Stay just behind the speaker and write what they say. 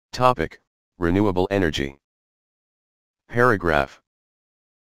Topic: Renewable energy. Paragraph.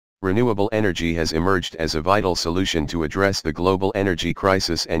 Renewable energy has emerged as a vital solution to address the global energy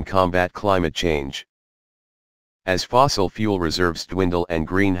crisis and combat climate change. As fossil fuel reserves dwindle and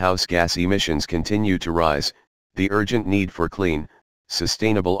greenhouse gas emissions continue to rise, the urgent need for clean,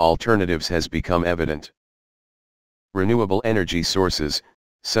 sustainable alternatives has become evident. Renewable energy sources,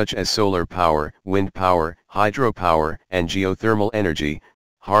 such as solar power, wind power, hydropower, and geothermal energy,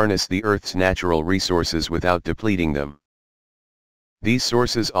 harness the Earth's natural resources without depleting them. These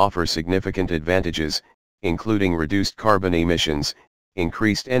sources offer significant advantages, including reduced carbon emissions,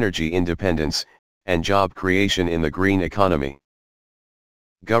 increased energy independence, and job creation in the green economy.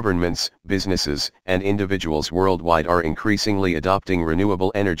 Governments, businesses, and individuals worldwide are increasingly adopting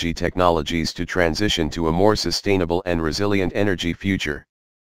renewable energy technologies to transition to a more sustainable and resilient energy future.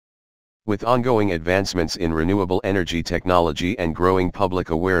 With ongoing advancements in renewable energy technology and growing public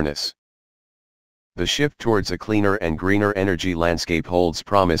awareness, the shift towards a cleaner and greener energy landscape holds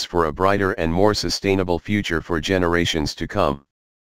promise for a brighter and more sustainable future for generations to come.